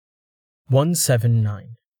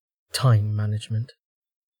179. Time Management.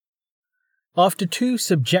 After 2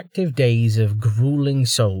 subjective days of grueling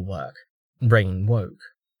soul work, Rain woke,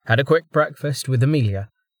 had a quick breakfast with Amelia,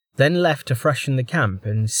 then left to freshen the camp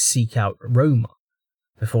and seek out Roma,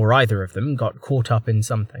 before either of them got caught up in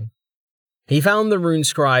something. He found the rune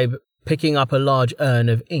scribe picking up a large urn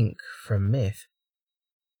of ink from Myth.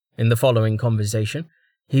 In the following conversation,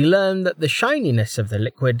 he learned that the shininess of the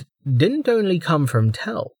liquid didn't only come from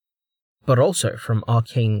Tel, but also from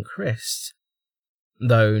arcane crysts,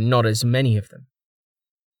 though not as many of them.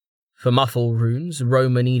 For muffle runes,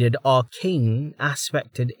 Roma needed arcane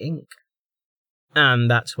aspected ink, and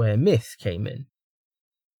that's where Myth came in.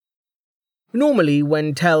 Normally,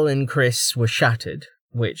 when Tel and crysts were shattered,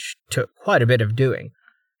 which took quite a bit of doing,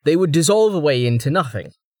 they would dissolve away into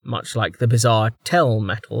nothing, much like the bizarre Tel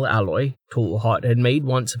metal alloy Tallheart had made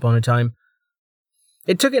once upon a time.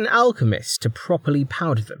 It took an alchemist to properly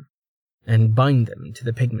powder them and bind them to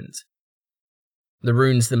the pigments. The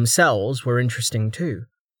runes themselves were interesting too.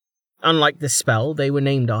 Unlike the spell they were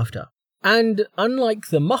named after, and unlike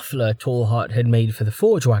the muffler Tallheart had made for the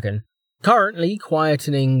Forge Wagon, currently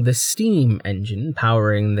quietening the steam engine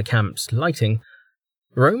powering the camp's lighting,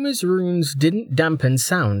 Roma's runes didn't dampen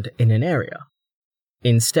sound in an area.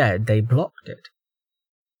 Instead, they blocked it,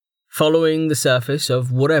 following the surface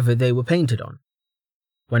of whatever they were painted on.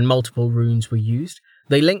 When multiple runes were used,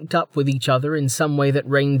 they linked up with each other in some way that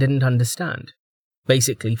Rain didn't understand,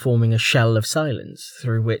 basically forming a shell of silence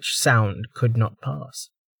through which sound could not pass.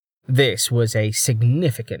 This was a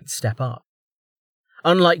significant step up.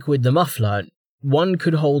 Unlike with the muffler, one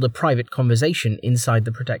could hold a private conversation inside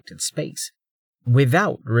the protected space,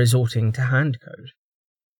 without resorting to handcode.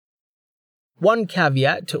 One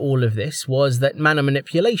caveat to all of this was that mana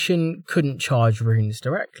manipulation couldn't charge runes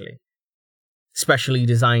directly. Specially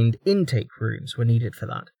designed intake runes were needed for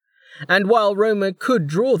that, and while Roma could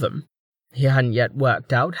draw them, he hadn't yet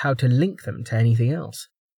worked out how to link them to anything else.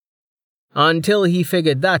 Until he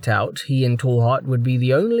figured that out, he and Tallheart would be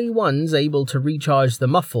the only ones able to recharge the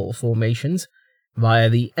muffle formations via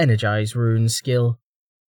the Energize rune skill.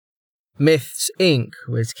 Myth's ink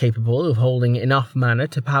was capable of holding enough mana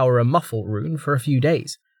to power a muffle rune for a few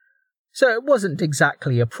days, so it wasn't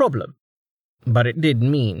exactly a problem, but it did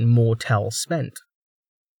mean more Tel spent.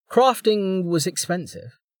 Crafting was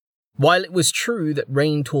expensive. While it was true that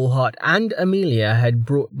Rain, Tallheart, and Amelia had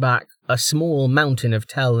brought back a small mountain of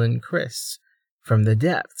Tel and crysts from the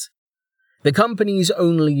depths, the company's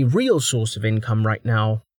only real source of income right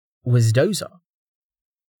now was Dozer.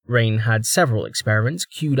 Rain had several experiments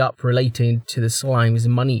queued up related to the slime's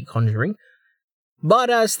money conjuring,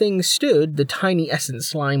 but as things stood, the tiny essence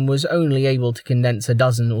slime was only able to condense a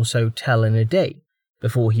dozen or so Tel in a day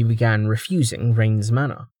before he began refusing Rain's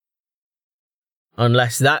mana.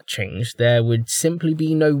 Unless that changed, there would simply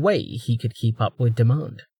be no way he could keep up with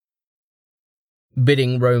demand.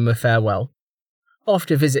 Bidding Roma farewell, off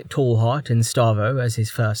to visit Tallheart and Starvo as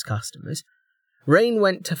his first customers, Rain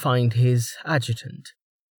went to find his adjutant.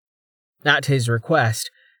 At his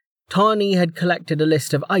request, Tani had collected a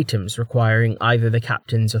list of items requiring either the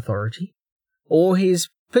captain's authority or his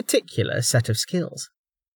particular set of skills.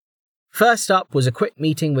 First up was a quick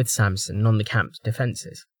meeting with Samson on the camp's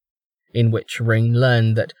defences, in which Rain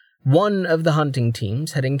learned that one of the hunting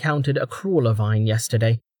teams had encountered a crawler vine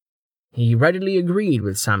yesterday. He readily agreed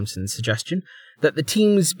with Samson's suggestion that the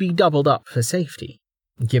teams be doubled up for safety,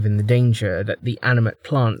 given the danger that the animate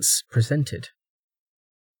plants presented.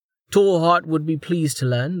 Tallheart would be pleased to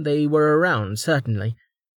learn they were around, certainly,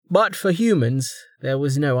 but for humans, there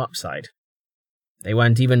was no upside. They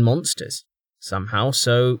weren't even monsters, somehow,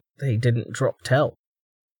 so they didn't drop Tel.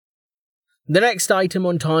 The next item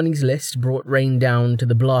on Tani's list brought Rain down to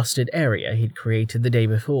the blasted area he'd created the day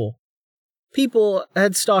before. People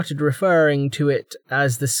had started referring to it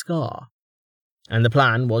as the Scar, and the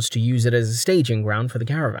plan was to use it as a staging ground for the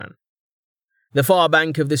caravan. The far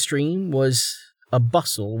bank of the stream was a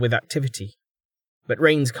bustle with activity, but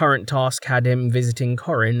Rain's current task had him visiting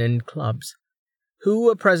Corin and clubs, who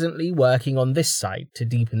were presently working on this side to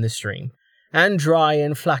deepen the stream and dry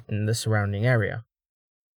and flatten the surrounding area.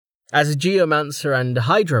 As a geomancer and a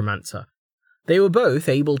hydromancer, they were both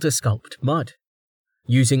able to sculpt mud,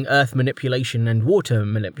 using earth manipulation and water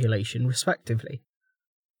manipulation respectively.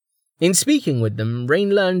 In speaking with them, Rain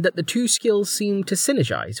learned that the two skills seemed to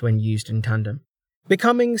synergize when used in tandem,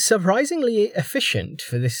 becoming surprisingly efficient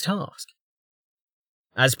for this task.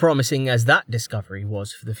 As promising as that discovery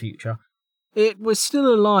was for the future, it was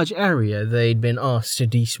still a large area they'd been asked to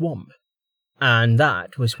de-swamp, and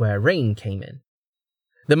that was where Rain came in.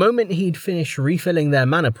 The moment he'd finished refilling their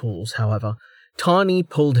mana pools, however, Tani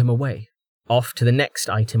pulled him away, off to the next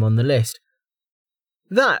item on the list.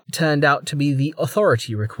 That turned out to be the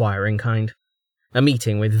authority-requiring kind, a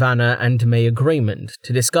meeting with Vanna and Mayor Graymond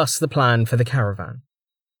to discuss the plan for the caravan.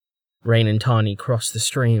 Rain and Tani crossed the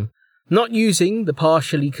stream, not using the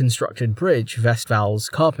partially constructed bridge Vestval's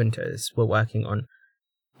carpenters were working on,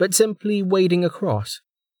 but simply wading across.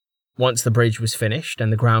 Once the bridge was finished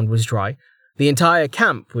and the ground was dry, the entire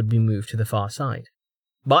camp would be moved to the far side.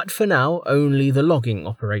 But for now, only the logging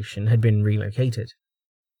operation had been relocated.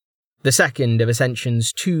 The second of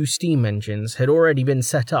Ascension's 2 steam engines had already been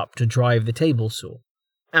set up to drive the table saw,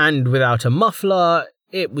 and without a muffler,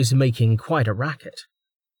 it was making quite a racket.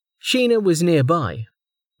 Sheena was nearby,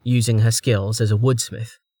 using her skills as a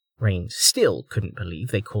woodsmith. Rain still couldn't believe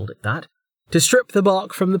they called it that, to strip the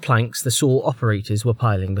bark from the planks the saw operators were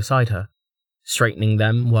piling beside her, straightening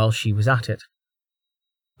them while she was at it.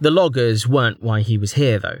 The loggers weren't why he was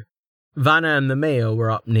here, though. Vanna and the mayor were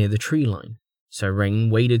up near the tree line, so Rain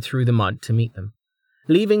waded through the mud to meet them,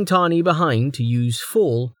 leaving Tani behind to use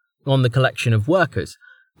Fall on the collection of workers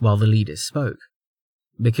while the leaders spoke.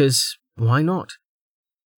 Because why not?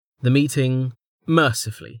 The meeting,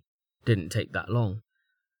 mercifully, didn't take that long,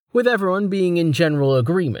 with everyone being in general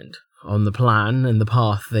agreement on the plan and the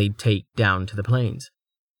path they'd take down to the plains.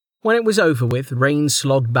 When it was over with, Rain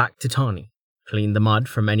slogged back to Tani, cleaned the mud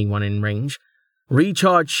from anyone in range,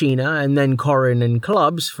 recharged Sheena and then Corin and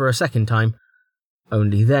Clubs for a second time.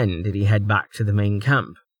 Only then did he head back to the main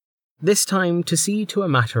camp, this time to see to a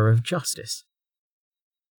matter of justice.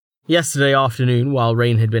 Yesterday afternoon, while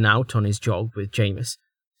Rain had been out on his jog with Jameis,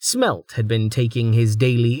 Smelt had been taking his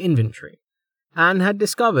daily inventory, and had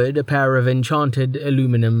discovered a pair of enchanted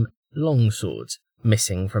aluminum longswords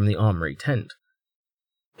missing from the armory tent.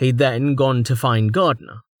 He'd then gone to find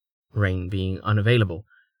Gardner, Rain being unavailable,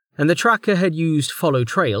 and the tracker had used Follow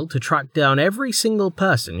Trail to track down every single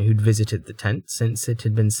person who'd visited the tent since it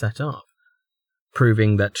had been set up,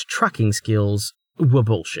 proving that tracking skills were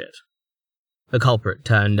bullshit. The culprit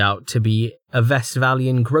turned out to be a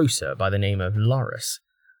Vestvalian grocer by the name of Loris.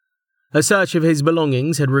 A search of his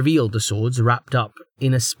belongings had revealed the swords wrapped up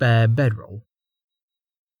in a spare bedroll.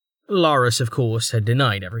 Loris, of course, had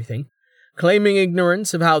denied everything, claiming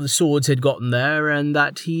ignorance of how the swords had gotten there and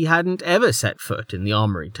that he hadn't ever set foot in the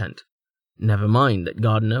armory tent. Never mind that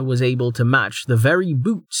Gardner was able to match the very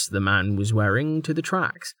boots the man was wearing to the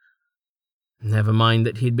tracks. Never mind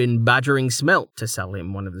that he'd been badgering Smelt to sell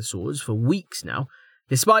him one of the swords for weeks now,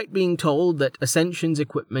 despite being told that Ascension's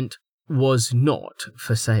equipment was not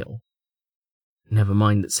for sale. Never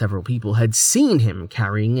mind that several people had seen him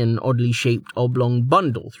carrying an oddly shaped oblong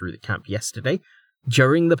bundle through the camp yesterday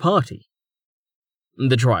during the party.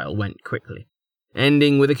 The trial went quickly,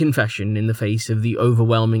 ending with a confession in the face of the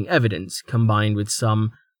overwhelming evidence combined with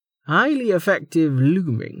some highly effective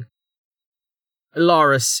looming.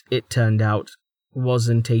 Loris, it turned out,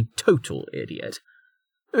 wasn't a total idiot.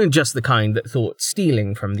 Just the kind that thought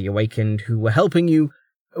stealing from the Awakened who were helping you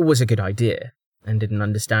was a good idea, and didn't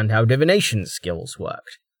understand how divination skills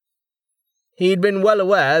worked. He'd been well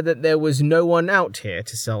aware that there was no one out here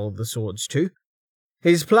to sell the swords to.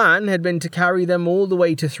 His plan had been to carry them all the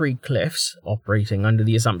way to Three Cliffs, operating under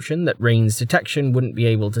the assumption that Rain's detection wouldn't be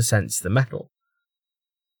able to sense the metal.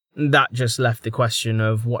 That just left the question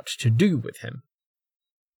of what to do with him.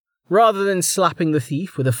 Rather than slapping the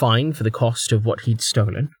thief with a fine for the cost of what he'd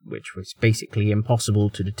stolen, which was basically impossible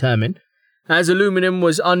to determine, as aluminum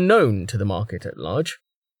was unknown to the market at large,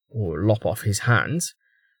 or lop off his hands,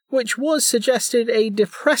 which was suggested a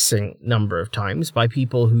depressing number of times by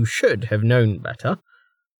people who should have known better,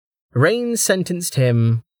 Rain sentenced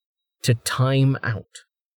him to time out.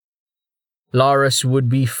 Laris would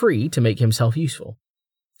be free to make himself useful,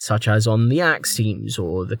 such as on the axe teams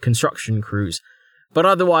or the construction crews, but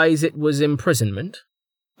otherwise it was imprisonment,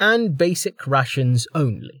 and basic rations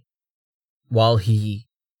only, while he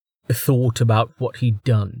thought about what he'd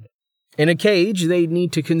done. In a cage they'd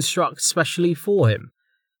need to construct specially for him,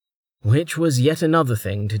 which was yet another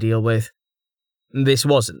thing to deal with. This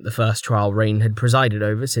wasn't the first trial Rain had presided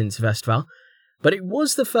over since Vestval, but it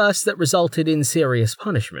was the first that resulted in serious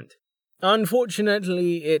punishment.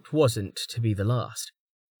 Unfortunately, it wasn't to be the last,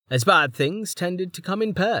 as bad things tended to come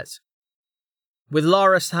in pairs. With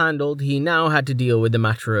Laris handled, he now had to deal with the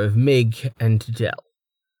matter of Mig and Del,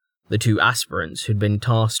 the 2 aspirants who'd been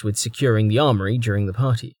tasked with securing the armory during the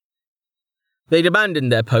party. They'd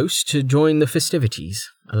abandoned their post to join the festivities,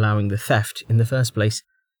 allowing the theft in the first place.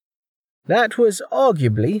 That was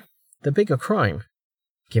arguably the bigger crime,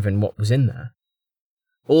 given what was in there.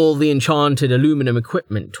 All the enchanted aluminum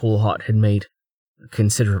equipment Tallheart had made, a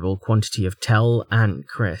considerable quantity of tell and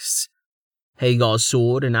crests. Hagar's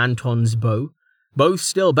sword and Anton's bow, both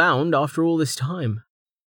still bound after all this time.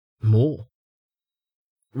 More.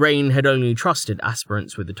 Rain had only trusted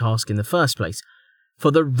aspirants with the task in the first place,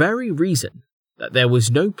 for the very reason that there was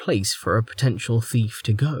no place for a potential thief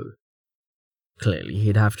to go. Clearly,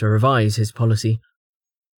 he'd have to revise his policy.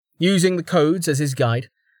 Using the codes as his guide,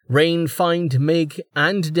 Rain fined Mig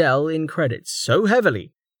and Dell in credits so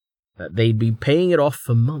heavily that they'd be paying it off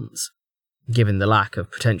for months, given the lack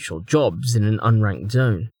of potential jobs in an unranked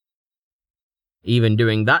zone. Even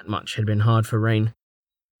doing that much had been hard for Rain.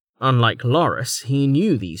 Unlike Loris, he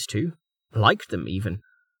knew these two, liked them even.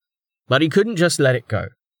 But he couldn't just let it go.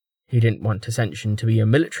 He didn't want Ascension to be a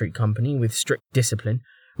military company with strict discipline,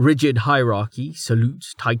 rigid hierarchy,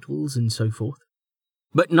 salutes, titles, and so forth.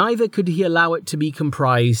 But neither could he allow it to be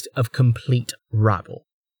comprised of complete rabble.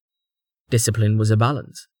 Discipline was a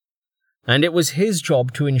balance, and it was his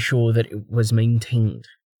job to ensure that it was maintained.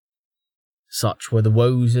 Such were the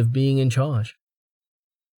woes of being in charge.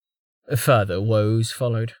 Further woes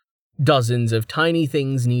followed, dozens of tiny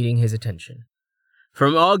things needing his attention.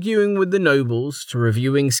 From arguing with the nobles to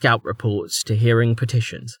reviewing scout reports to hearing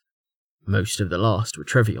petitions. Most of the last were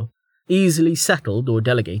trivial, easily settled or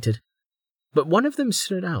delegated, but one of them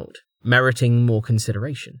stood out, meriting more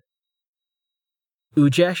consideration.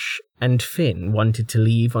 Ujesh and Finn wanted to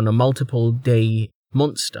leave on a multiple-day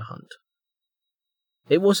monster hunt.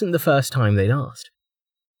 It wasn't the first time they'd asked.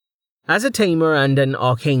 As a tamer and an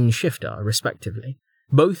arcane shifter, respectively,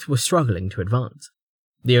 both were struggling to advance.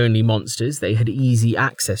 The only monsters they had easy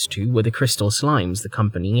access to were the crystal slimes the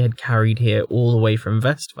company had carried here all the way from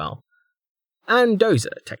Vestval. And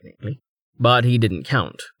Dozer, technically, but he didn't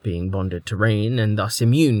count, being bonded to Rain and thus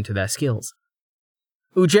immune to their skills.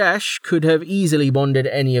 Ujesh could have easily bonded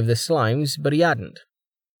any of the slimes, but he hadn't.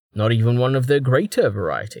 Not even one of the greater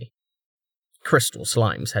variety. Crystal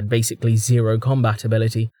slimes had basically zero combat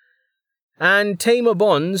ability, and tamer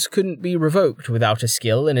bonds couldn't be revoked without a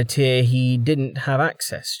skill in a tier he didn't have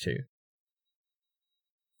access to.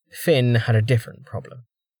 Finn had a different problem.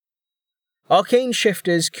 Arcane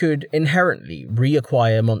shifters could inherently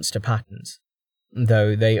reacquire monster patterns,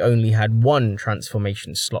 though they only had one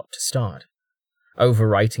transformation slot to start.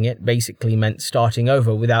 Overwriting it basically meant starting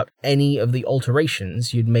over without any of the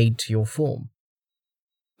alterations you'd made to your form.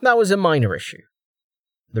 That was a minor issue.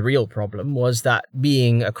 The real problem was that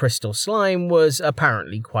being a crystal slime was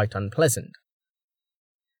apparently quite unpleasant.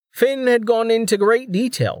 Finn had gone into great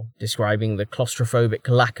detail, describing the claustrophobic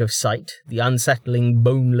lack of sight, the unsettling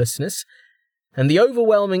bonelessness, and the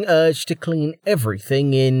overwhelming urge to clean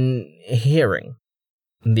everything in hearing.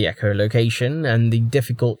 The echolocation and the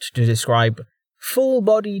difficult-to-describe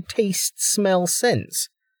full-body taste, smell, sense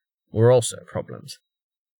were also problems.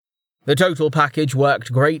 The total package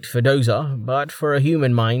worked great for Dozer, but for a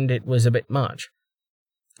human mind it was a bit much.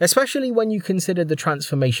 Especially when you consider the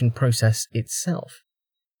transformation process itself.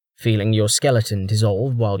 Feeling your skeleton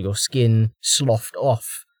dissolve while your skin sloughed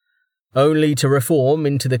off, only to reform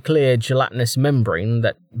into the clear gelatinous membrane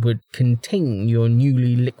that would contain your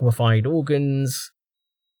newly liquefied organs.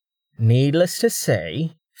 Needless to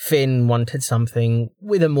say, Finn wanted something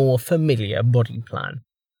with a more familiar body plan.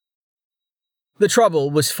 The trouble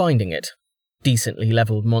was finding it. Decently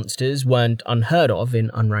leveled monsters weren't unheard of in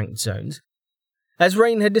unranked zones, as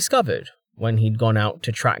Rain had discovered when he'd gone out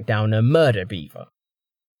to track down a murder beaver.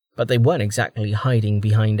 But they weren't exactly hiding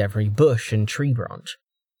behind every bush and tree branch.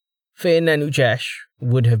 Finn and Ujesh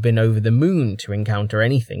would have been over the moon to encounter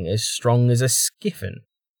anything as strong as a skiffin.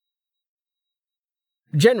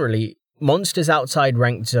 Generally, monsters outside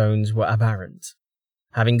ranked zones were aberrant,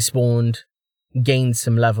 having spawned, gained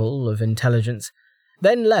some level of intelligence,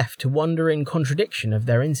 then left to wander in contradiction of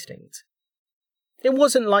their instincts. It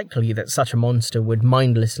wasn't likely that such a monster would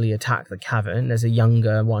mindlessly attack the cavern as a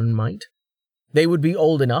younger one might. They would be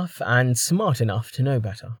old enough and smart enough to know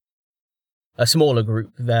better. A smaller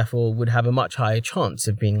group, therefore, would have a much higher chance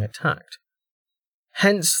of being attacked.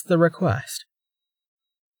 Hence the request.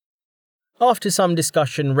 After some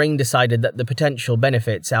discussion, Rain decided that the potential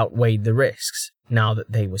benefits outweighed the risks, now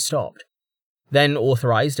that they were stopped. Then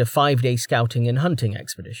authorized a 5-day scouting and hunting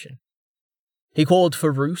expedition. He called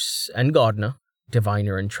for Roos and Gardner,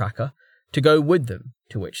 diviner and tracker, to go with them,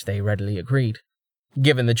 to which they readily agreed.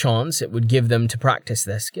 Given the chance, it would give them to practice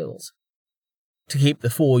their skills. To keep the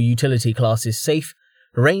 4 utility classes safe,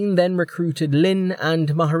 Rain then recruited Lynn and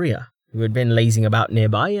Maharia, who had been lazing about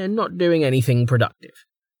nearby and not doing anything productive.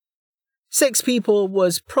 6 people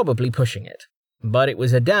was probably pushing it, but it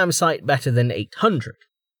was a damn sight better than 800.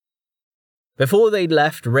 Before they'd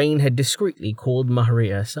left, Rain had discreetly called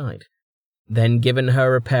Maharia aside, then given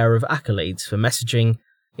her a pair of accolades for messaging,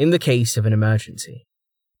 in the case of an emergency.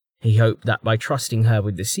 He hoped that by trusting her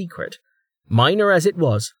with the secret, minor as it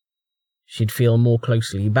was, she'd feel more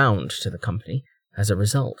closely bound to the company as a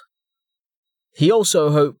result. He also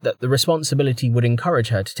hoped that the responsibility would encourage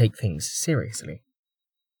her to take things seriously.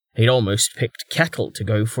 He'd almost picked Kettle to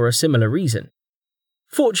go for a similar reason.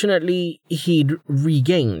 Fortunately, he'd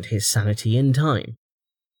regained his sanity in time.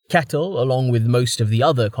 Kettle, along with most of the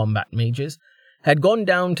other combat mages, had gone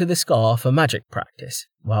down to the Scar for magic practice,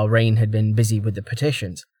 while Rain had been busy with the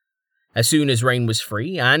petitions. As soon as Rain was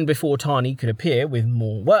free, and before Tani could appear with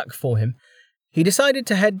more work for him, he decided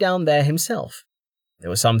to head down there himself. There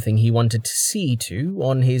was something he wanted to see to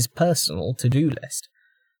on his personal to-do list,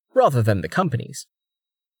 rather than the company's.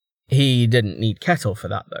 He didn't need Kettle for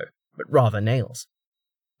that, though, but rather Nails.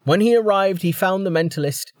 When he arrived, he found the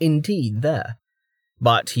Mentalist indeed there,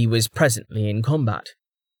 but he was presently in combat,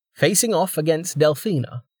 facing off against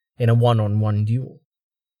Delphina in a one-on-one duel.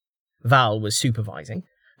 Val was supervising,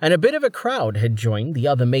 and a bit of a crowd had joined the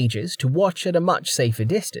other mages to watch at a much safer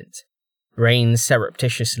distance. Rain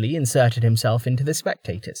surreptitiously inserted himself into the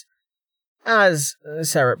spectators, as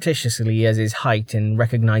surreptitiously as his height and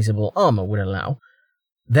recognizable armor would allow,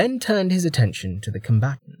 then turned his attention to the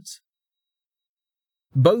combatants.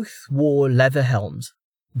 Both wore leather helms,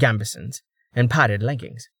 gambesons, and padded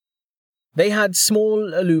leggings. They had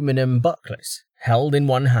small aluminum bucklers, held in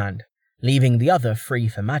one hand, leaving the other free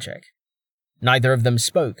for magic. Neither of them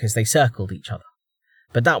spoke as they circled each other,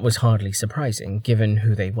 but that was hardly surprising given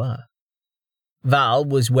who they were. Val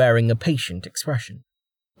was wearing a patient expression,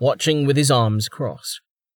 watching with his arms crossed.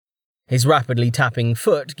 His rapidly tapping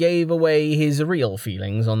foot gave away his real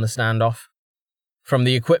feelings on the standoff. From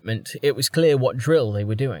the equipment, it was clear what drill they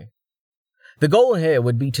were doing. The goal here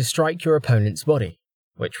would be to strike your opponent's body,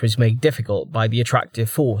 which was made difficult by the attractive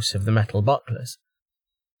force of the metal bucklers.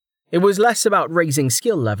 It was less about raising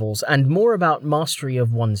skill levels and more about mastery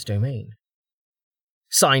of one's domain.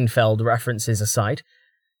 Seinfeld references aside,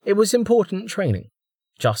 it was important training.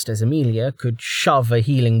 Just as Amelia could shove a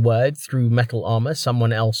healing word through metal armor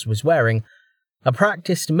someone else was wearing, a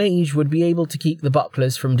practiced mage would be able to keep the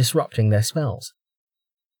bucklers from disrupting their spells.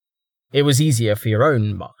 It was easier for your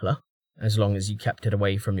own buckler, as long as you kept it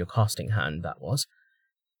away from your casting hand, that was.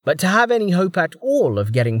 But to have any hope at all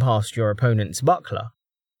of getting past your opponent's buckler,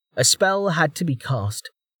 a spell had to be cast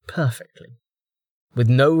perfectly, with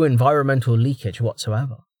no environmental leakage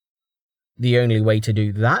whatsoever. The only way to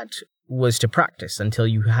do that was to practice until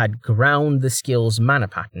you had ground the skill's mana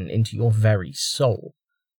pattern into your very soul.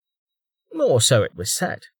 Or so it was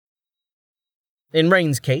said. In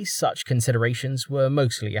Rain's case, such considerations were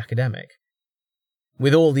mostly academic.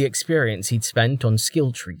 With all the experience he'd spent on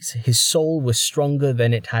skill trees, his soul was stronger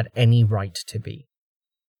than it had any right to be.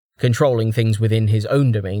 Controlling things within his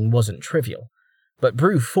own domain wasn't trivial, but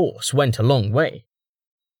brute force went a long way.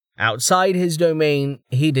 Outside his domain,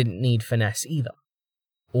 he didn't need finesse either.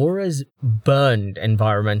 Auras burned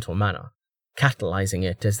environmental mana, catalyzing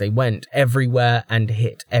it as they went everywhere and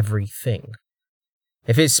hit everything.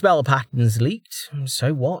 If his spell patterns leaked,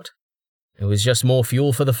 so what? It was just more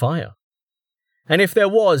fuel for the fire. And if there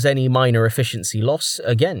was any minor efficiency loss,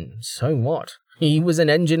 again, so what? He was an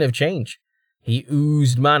engine of change. He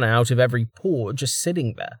oozed mana out of every pore just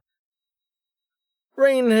sitting there.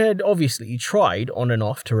 Rain had obviously tried on and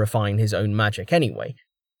off to refine his own magic anyway,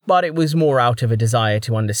 but it was more out of a desire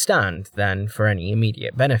to understand than for any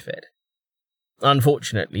immediate benefit.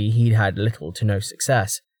 Unfortunately, he'd had little to no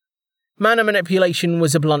success. Mana manipulation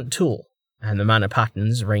was a blunt tool, and the mana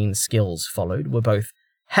patterns Rain's skills followed were both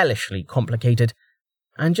hellishly complicated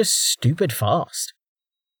and just stupid fast.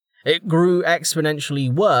 It grew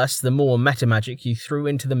exponentially worse the more metamagic you threw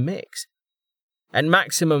into the mix. At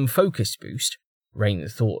maximum focus boost, Rain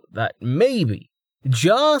thought that maybe,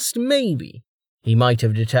 just maybe, he might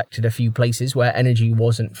have detected a few places where energy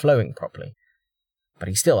wasn't flowing properly, but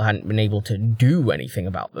he still hadn't been able to do anything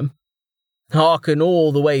about them. Harken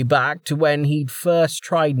all the way back to when he'd first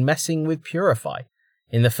tried messing with Purify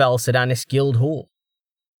in the Fel Sedanis Guild Hall.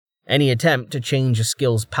 Any attempt to change a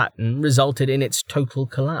skill's pattern resulted in its total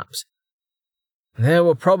collapse. There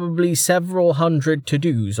were probably several hundred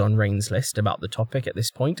to-dos on Rain's list about the topic at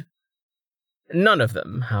this point. None of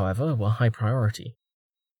them, however, were high priority.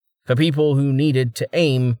 For people who needed to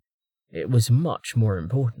aim, it was much more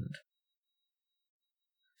important.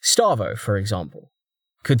 Starvo, for example,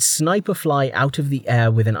 could snipe a fly out of the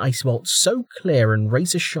air with an ice bolt so clear and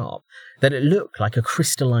razor-sharp that it looked like a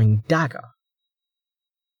crystalline dagger.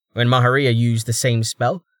 When Maharia used the same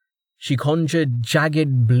spell, she conjured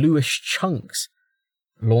jagged bluish chunks,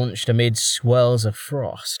 launched amid swirls of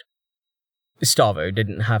frost. Starvo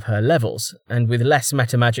didn't have her levels, and with less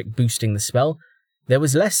metamagic boosting the spell, there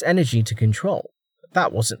was less energy to control. But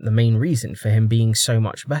that wasn't the main reason for him being so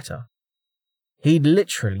much better. He'd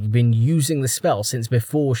literally been using the spell since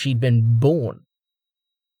before she'd been born.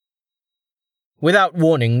 Without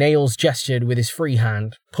warning, Nails gestured with his free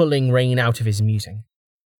hand, pulling Rain out of his musing.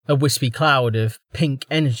 A wispy cloud of pink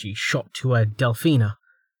energy shot toward Delphina,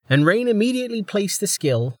 and Rain immediately placed the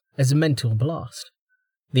skill as a mental blast,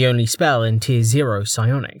 the only spell in Tier 0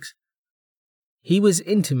 psionics. He was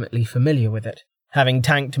intimately familiar with it, having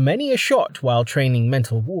tanked many a shot while training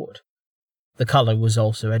Mental Ward. The colour was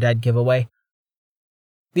also a dead giveaway.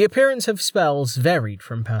 The appearance of spells varied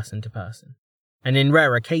from person to person, and in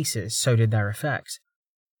rarer cases so did their effects.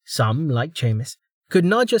 Some, like Chamis, could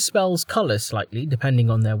nudge a spell's colour slightly depending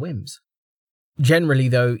on their whims. Generally,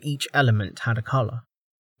 though, each element had a colour.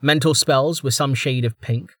 Mental spells were some shade of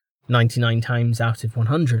pink, 99 times out of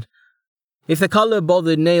 100. If the colour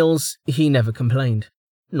bothered Nails, he never complained.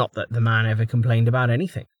 Not that the man ever complained about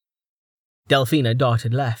anything. Delphina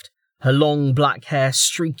darted left, her long black hair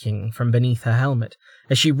streaking from beneath her helmet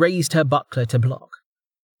as she raised her buckler to block.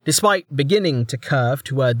 Despite beginning to curve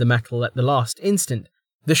toward the metal at the last instant,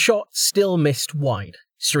 the shot still missed wide,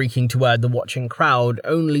 streaking toward the watching crowd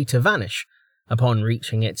only to vanish upon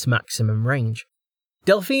reaching its maximum range.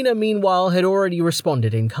 Delphina, meanwhile, had already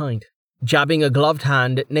responded in kind, jabbing a gloved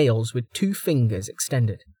hand at Nails with 2 fingers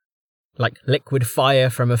extended. Like liquid fire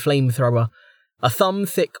from a flamethrower, a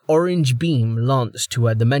thumb-thick orange beam lanced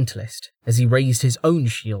toward the Mentalist as he raised his own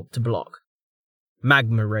shield to block.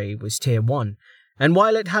 Magma Ray was Tier 1, and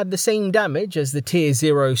while it had the same damage as the Tier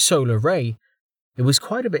 0 Solar Ray, it was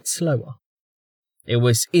quite a bit slower. It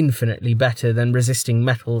was infinitely better than resisting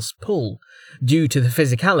metal's pull, due to the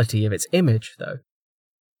physicality of its image, though.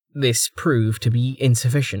 This proved to be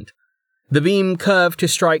insufficient. The beam curved to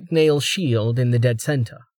strike Nail's shield in the dead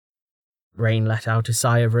center. Rain let out a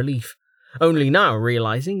sigh of relief, only now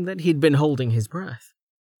realizing that he'd been holding his breath.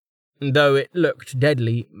 Though it looked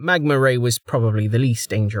deadly, Magma Ray was probably the least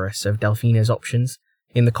dangerous of Delphina's options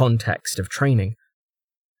in the context of training.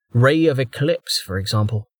 Ray of Eclipse, for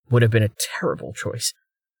example, would have been a terrible choice.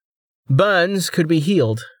 Burns could be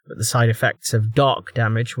healed, but the side effects of dark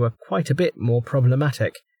damage were quite a bit more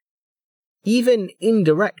problematic. Even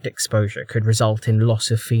indirect exposure could result in loss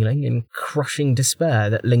of feeling and crushing despair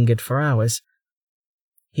that lingered for hours.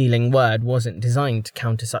 Healing Word wasn't designed to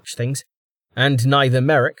counter such things, and neither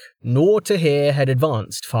Merrick nor Tahir had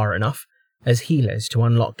advanced far enough as healers to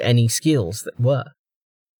unlock any skills that were.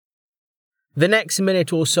 The next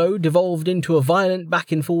minute or so devolved into a violent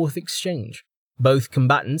back-and-forth exchange, both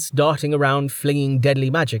combatants darting around flinging deadly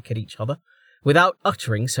magic at each other without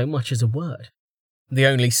uttering so much as a word. The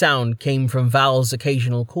only sound came from Val's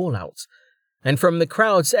occasional call-outs, and from the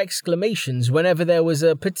crowd's exclamations whenever there was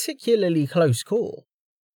a particularly close call.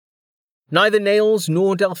 Neither Nails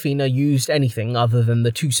nor Delphina used anything other than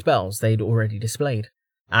the 2 spells they'd already displayed,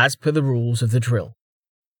 as per the rules of the drill.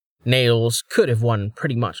 Nails could have won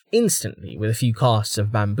pretty much instantly with a few casts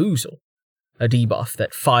of Bamboozle, a debuff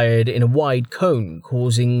that fired in a wide cone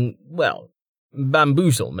causing, well,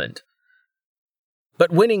 bamboozlement.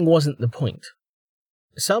 But winning wasn't the point.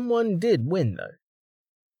 Someone did win, though.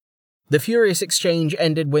 The furious exchange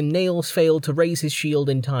ended when Nails failed to raise his shield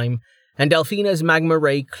in time, and Delphina's Magma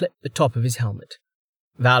Ray clipped the top of his helmet.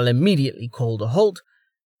 Val immediately called a halt,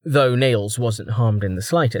 though Nails wasn't harmed in the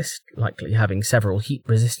slightest, likely having several heat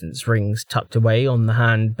resistance rings tucked away on the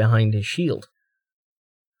hand behind his shield.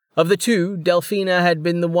 Of the 2, Delphina had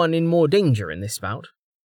been the one in more danger in this bout.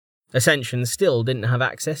 Ascension still didn't have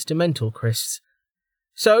access to mental crysts,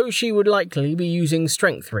 so she would likely be using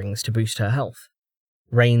strength rings to boost her health.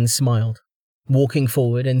 Rain smiled, walking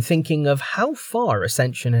forward and thinking of how far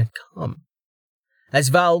Ascension had come, as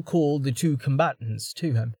Val called the 2 combatants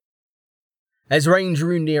to him. As Rain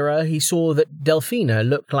drew nearer, he saw that Delphina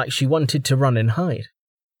looked like she wanted to run and hide.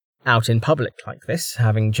 Out in public like this,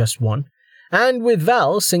 having just won, and with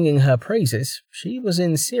Val singing her praises, she was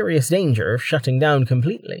in serious danger of shutting down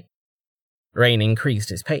completely. Rain increased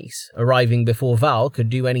his pace, arriving before Val could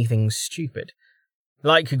do anything stupid,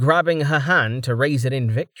 like grabbing her hand to raise it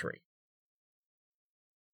in victory.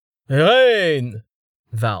 "Rain!"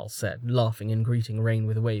 Val said, laughing and greeting Rain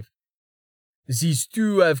with a wave. "These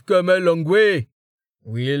 2 have come a long way.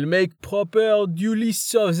 We'll make proper due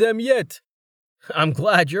lists of them yet." "I'm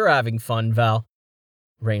glad you're having fun, Val,"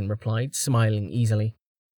 Rain replied, smiling easily.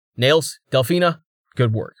 "Nails, Delphina,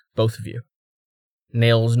 good work, both of you."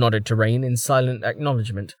 Nails nodded to Rain in silent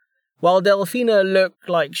acknowledgement, while Delphina looked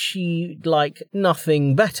like she'd like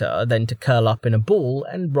nothing better than to curl up in a ball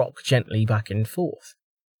and rock gently back and forth.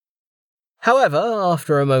 However,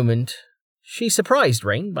 after a moment, she surprised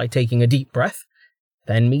Rain by taking a deep breath,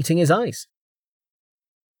 then meeting his eyes.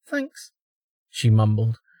 "Thanks," she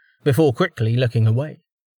mumbled, before quickly looking away.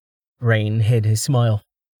 Rain hid his smile.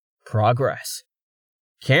 Progress.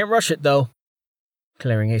 "Can't rush it, though."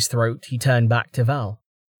 Clearing his throat, he turned back to Val.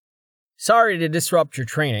 "Sorry to disrupt your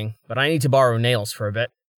training, but I need to borrow nails for a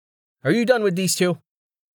bit. Are you done with these two?"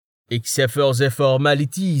 "Except for the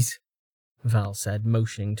formalities," Val said,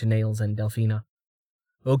 motioning to Nails and Delphina.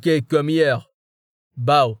 "Okay, come here.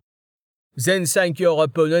 Bow. Then thank your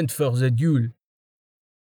opponent for the duel."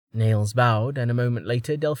 Nails bowed, and a moment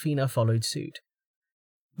later Delphina followed suit,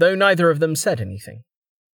 though neither of them said anything.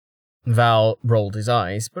 Val rolled his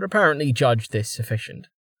eyes, but apparently judged this sufficient.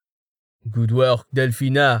 "Good work,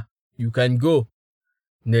 Delphina. You can go.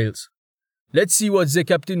 Nails, let's see what the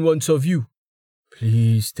captain wants of you.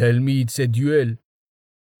 Please tell me it's a duel."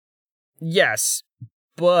 "Yes,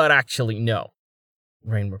 but actually no,"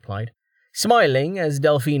 Rain replied, smiling as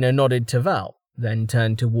Delphina nodded to Val, then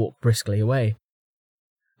turned to walk briskly away.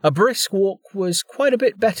 A brisk walk was quite a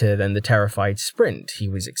bit better than the terrified sprint he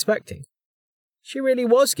was expecting. She really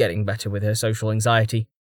was getting better with her social anxiety,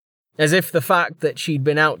 as if the fact that she'd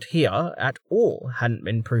been out here at all hadn't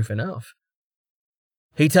been proof enough.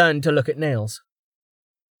 He turned to look at Nails.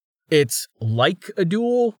 "It's like a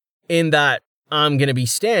duel, in that I'm gonna be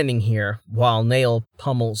standing here while Nail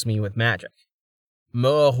pummels me with magic."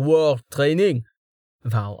 "More war training?"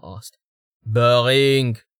 Val asked.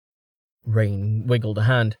 "Boring." Rain wiggled a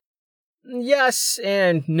hand. "Yes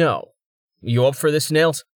and no. You up for this,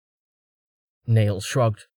 Nails?" Nails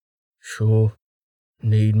shrugged. "Sure.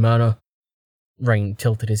 Need mana." Rain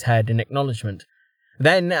tilted his head in acknowledgement,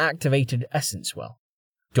 then activated Essence Well.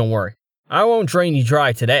 "Don't worry, I won't drain you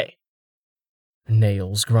dry today."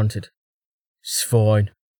 Nails grunted. "It's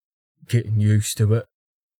fine. Getting used to it."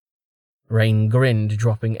 Rain grinned,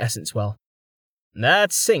 dropping Essence Well.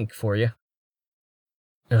 "That's Sync for you."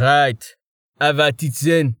 "Right. Have at it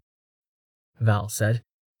then," Val said,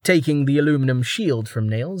 taking the aluminum shield from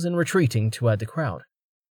Nails and retreating toward the crowd.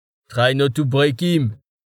 "Try not to break him.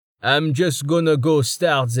 I'm just gonna go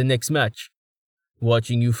start the next match.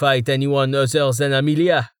 Watching you fight anyone other than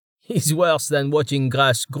Amelia is worse than watching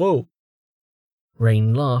grass grow."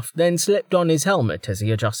 Rain laughed, then slipped on his helmet as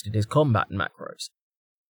he adjusted his combat macros.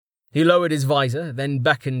 He lowered his visor, then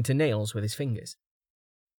beckoned to Nails with his fingers.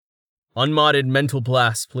 "Unmodded mental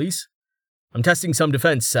blast, please. I'm testing some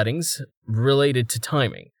defense settings related to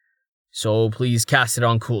timing, so please cast it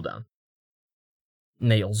on cooldown."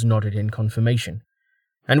 Nails nodded in confirmation,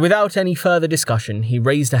 and without any further discussion, he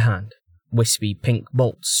raised a hand, wispy pink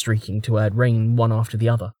bolts streaking toward Rain one after the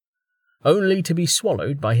other, only to be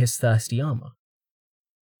swallowed by his thirsty armor.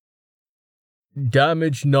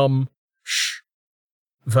 Damage Num Shh.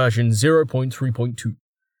 Version 0.3.2.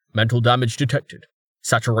 Mental damage detected.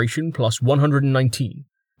 Saturation plus 119.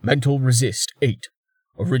 Mental resist 8.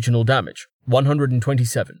 Original damage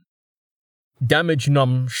 127. Damage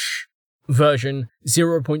Num Shh. Version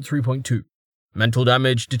 0.3.2. Mental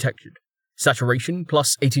damage detected. Saturation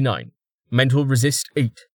plus 89. Mental resist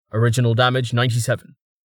 8. Original damage 97.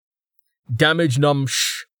 Damage Num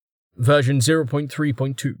Shh. Version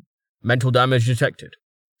 0.3.2. Mental damage detected.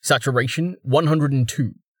 Saturation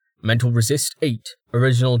 102. Mental resist 8.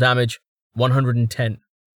 Original damage 110.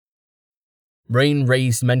 Rain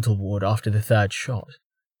raised Mental Ward after the third shot,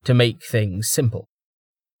 to make things simple.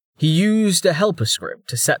 He used a helper script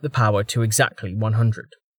to set the power to exactly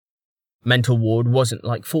 100. Mental Ward wasn't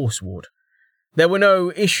like Force Ward. There were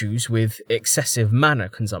no issues with excessive mana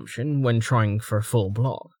consumption when trying for a full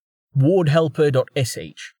block.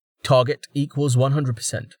 Wardhelper.sh. Target equals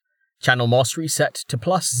 100%. Channel Mastery set to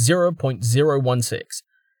plus 0.016.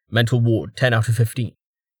 Mental Ward 10 out of 15.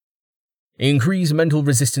 Increase mental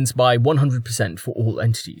resistance by 100% for all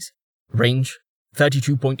entities. Range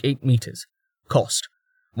 32.8 meters. Cost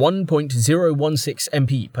 1.016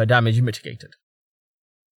 MP per damage mitigated.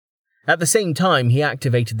 At the same time he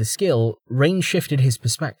activated the skill, Rain shifted his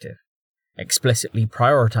perspective, explicitly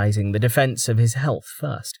prioritizing the defense of his health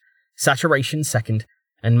first, saturation second,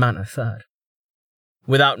 and mana third.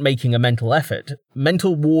 Without making a mental effort,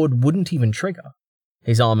 Mental Ward wouldn't even trigger,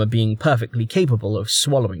 his armor being perfectly capable of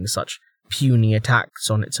swallowing such puny attacks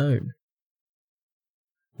on its own.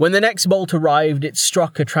 When the next bolt arrived, it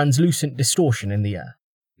struck a translucent distortion in the air,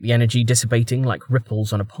 the energy dissipating like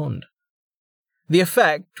ripples on a pond. The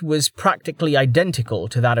effect was practically identical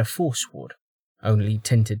to that of Force Ward, only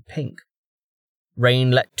tinted pink. Rain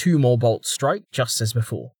let 2 more bolts strike just as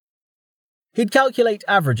before. He'd calculate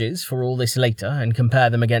averages for all this later and compare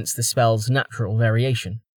them against the spell's natural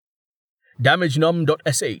variation.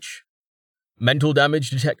 DamageNum.sh. Mental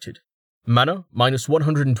damage detected. Mana, minus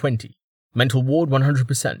 120. Mental ward,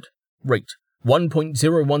 100%. Rate,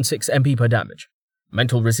 1.016 MP per damage.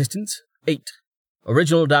 Mental resistance, 8.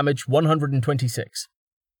 Original damage, 126.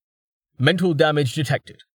 Mental damage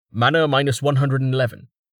detected. Mana, minus 111.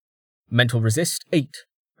 Mental resist, 8.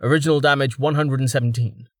 Original damage,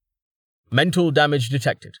 117. Mental damage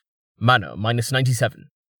detected. Mana, minus 97.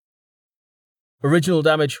 Original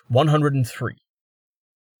damage, 103.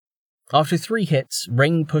 After 3 hits,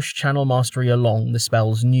 Rain pushed Channel Mastery along the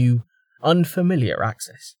spell's new, unfamiliar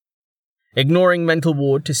axis, ignoring Mental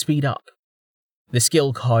Ward to speed up. The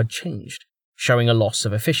skill card changed, showing a loss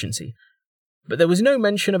of efficiency, but there was no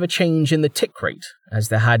mention of a change in the tick rate, as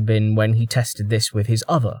there had been when he tested this with his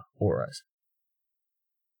other auras.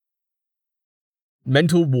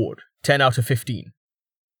 Mental Ward, 10 out of 15.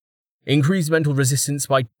 Increased mental resistance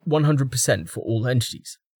by 100% for all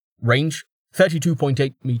entities. Range,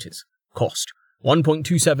 32.8 meters. Cost,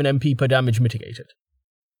 1.27 MP per damage mitigated.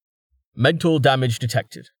 Mental damage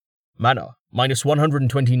detected. Mana, minus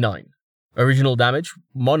 129. Original damage,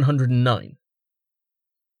 109.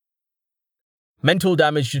 Mental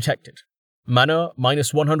damage detected. Mana,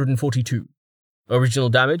 minus 142. Original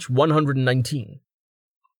damage, 119.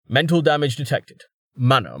 Mental damage detected.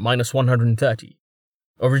 Mana, minus 130.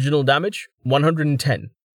 Original damage, 110.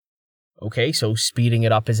 Okay, so speeding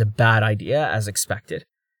it up is a bad idea, as expected.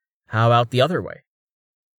 How about the other way?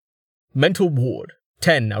 Mental Ward,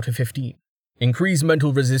 10 out of 15. Increase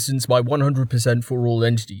mental resistance by 100% for all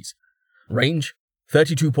entities. Range,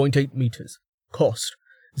 32.8 meters. Cost,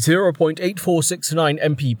 0.8469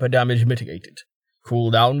 MP per damage mitigated.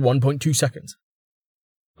 Cooldown, 1.2 seconds.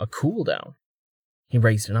 A cooldown? He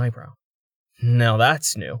raised an eyebrow. Now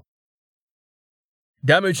that's new.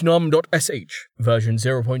 DamageNum.sh, version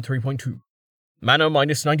 0.3.2. Mana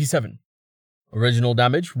minus 97. Original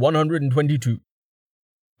damage 122.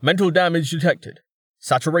 Mental damage detected.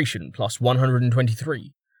 Saturation plus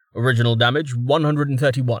 123. Original damage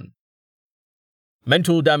 131.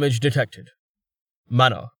 Mental damage detected.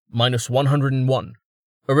 Mana minus 101.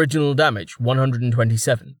 Original damage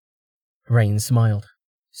 127. Rain smiled.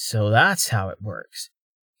 So that's how it works.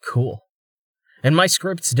 Cool. And my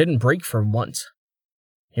scripts didn't break for once.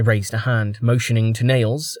 He raised a hand, motioning to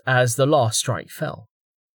Nails as the last strike fell.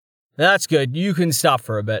 That's good, you can stop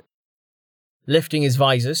for a bit. Lifting his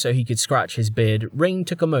visor so he could scratch his beard, Rain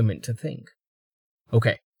took a moment to think.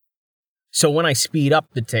 Okay, so when I speed up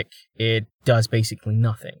the tick, it does basically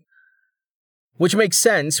nothing. Which makes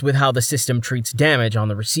sense with how the system treats damage on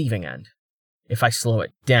the receiving end. If I slow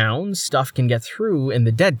it down, stuff can get through in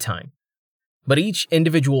the dead time. But each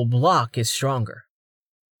individual block is stronger.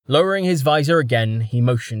 Lowering his visor again, he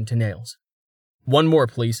motioned to Nails. One more,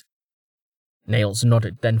 please. Nails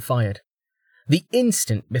nodded, then fired. The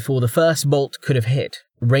instant before the first bolt could have hit,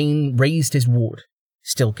 Rain raised his ward,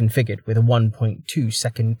 still configured with a 1.2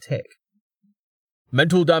 second tick.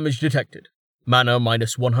 Mental damage detected. Mana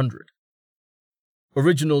minus 100.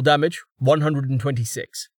 Original damage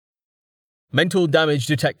 126. Mental damage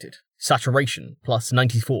detected. Saturation plus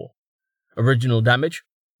 94. Original damage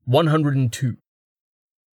 102.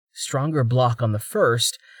 Stronger block on the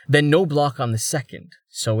first, then no block on the second,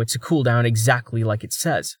 so it's a cooldown exactly like it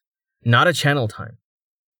says. Not a channel time.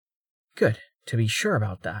 Good, to be sure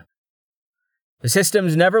about that. The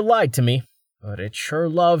system's never lied to me, but it sure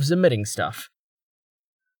loves emitting stuff.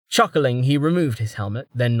 Chuckling, he removed his helmet,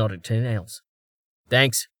 then nodded to Nails.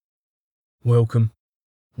 Thanks. Welcome,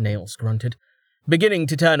 Nails grunted, beginning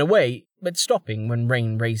to turn away, but stopping when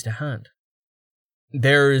Rain raised a hand.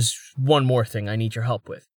 There's one more thing I need your help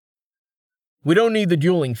with. We don't need the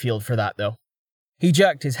dueling field for that, though. He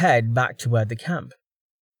jerked his head back toward the camp.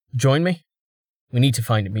 Join me? We need to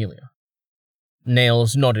find Amelia.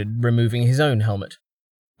 Nails nodded, removing his own helmet.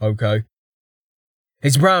 Okay.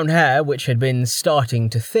 His brown hair, which had been starting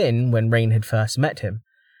to thin when Rain had first met him,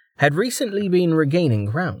 had recently been regaining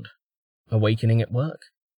ground, awakening at work.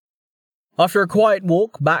 After a quiet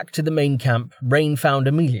walk back to the main camp, Rain found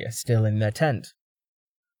Amelia still in their tent.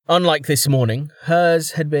 Unlike this morning,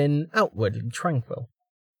 hers had been outwardly tranquil,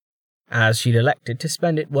 as she'd elected to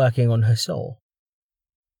spend it working on her soul.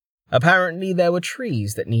 Apparently there were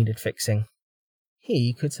trees that needed fixing.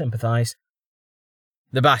 He could sympathize.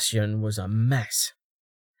 The Bastion was a mess.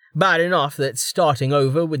 Bad enough that starting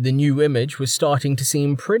over with the new image was starting to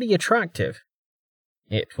seem pretty attractive.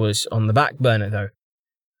 It was on the back burner, though,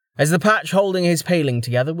 as the patch holding his paling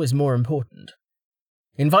together was more important.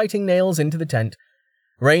 Inviting Nails into the tent,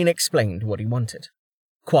 Rain explained what he wanted,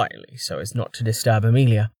 quietly so as not to disturb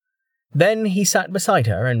Amelia. Then he sat beside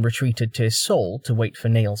her and retreated to his soul to wait for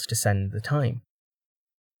Nails to send the time.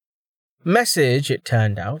 Message, it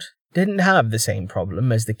turned out, didn't have the same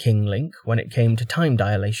problem as the King Link when it came to time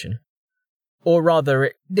dilation. Or rather,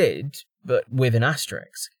 it did, but with an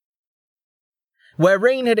asterisk. Where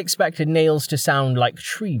Rain had expected Nails to sound like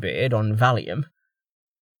Treebeard on Valium,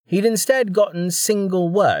 he'd instead gotten single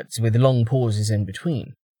words with long pauses in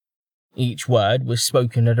between. Each word was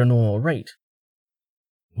spoken at a normal rate.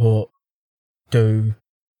 What do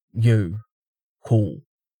you call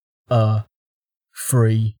a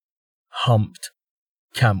free humped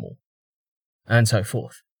camel? And so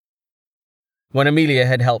forth. When Amelia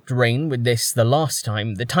had helped Rain with this the last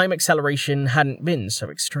time, the time acceleration hadn't been so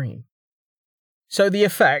extreme. So the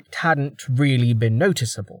effect hadn't really been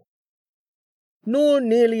noticeable. Nor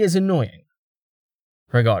nearly as annoying.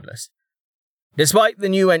 Regardless, despite the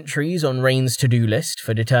new entries on Rain's to-do list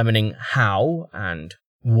for determining how and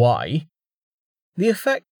why, the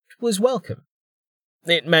effect was welcome.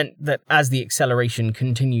 It meant that as the acceleration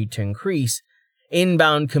continued to increase,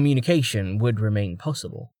 inbound communication would remain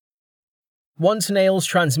possible. Once Nails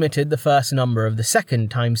transmitted the first number of the second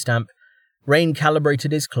timestamp, Rain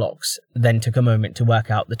calibrated his clocks, then took a moment to work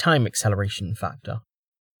out the time acceleration factor.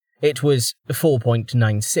 It was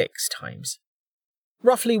 4.96 times.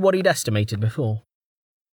 Roughly what he'd estimated before.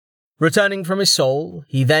 Returning from his soul,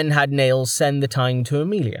 he then had Nails send the time to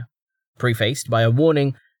Amelia, prefaced by a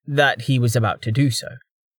warning that he was about to do so.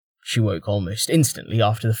 She woke almost instantly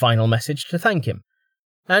after the final message to thank him,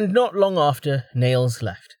 and not long after, Nails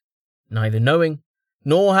left, neither knowing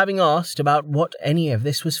nor having asked about what any of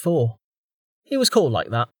this was for. He was cool like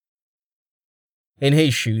that. In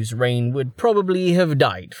his shoes, Rain would probably have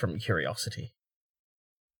died from curiosity.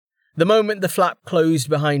 The moment the flap closed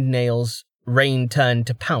behind Nails, Rain turned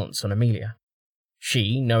to pounce on Amelia.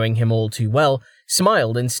 She, knowing him all too well,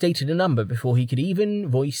 smiled and stated a number before he could even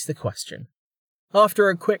voice the question. After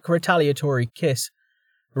a quick retaliatory kiss,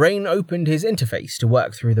 Rain opened his interface to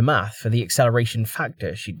work through the math for the acceleration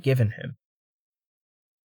factor she'd given him.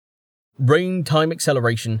 Rain time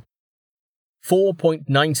acceleration,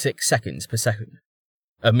 4.96 seconds per second.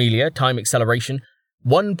 Amelia time acceleration,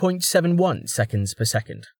 1.71 seconds per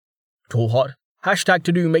second. Tall hot, hashtag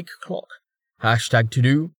to do make clock, hashtag to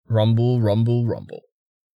do rumble rumble rumble.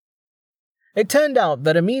 It turned out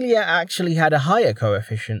that Amelia actually had a higher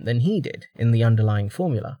coefficient than he did in the underlying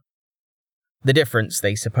formula. The difference,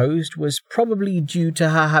 they supposed, was probably due to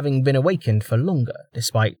her having been awakened for longer,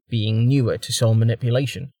 despite being newer to soul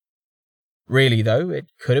manipulation. Really, though, it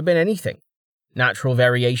could have been anything. Natural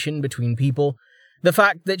variation between people, the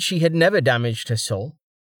fact that she had never damaged her soul,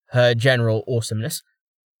 her general awesomeness.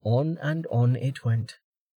 On and on it went.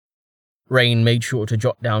 Rain made sure to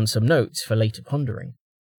jot down some notes for later pondering.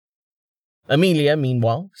 Amelia,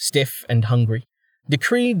 meanwhile, stiff and hungry,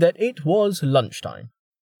 decreed that it was lunchtime.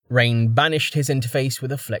 Rain banished his interface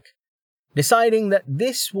with a flick, deciding that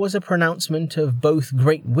this was a pronouncement of both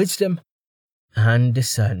great wisdom and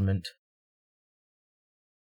discernment.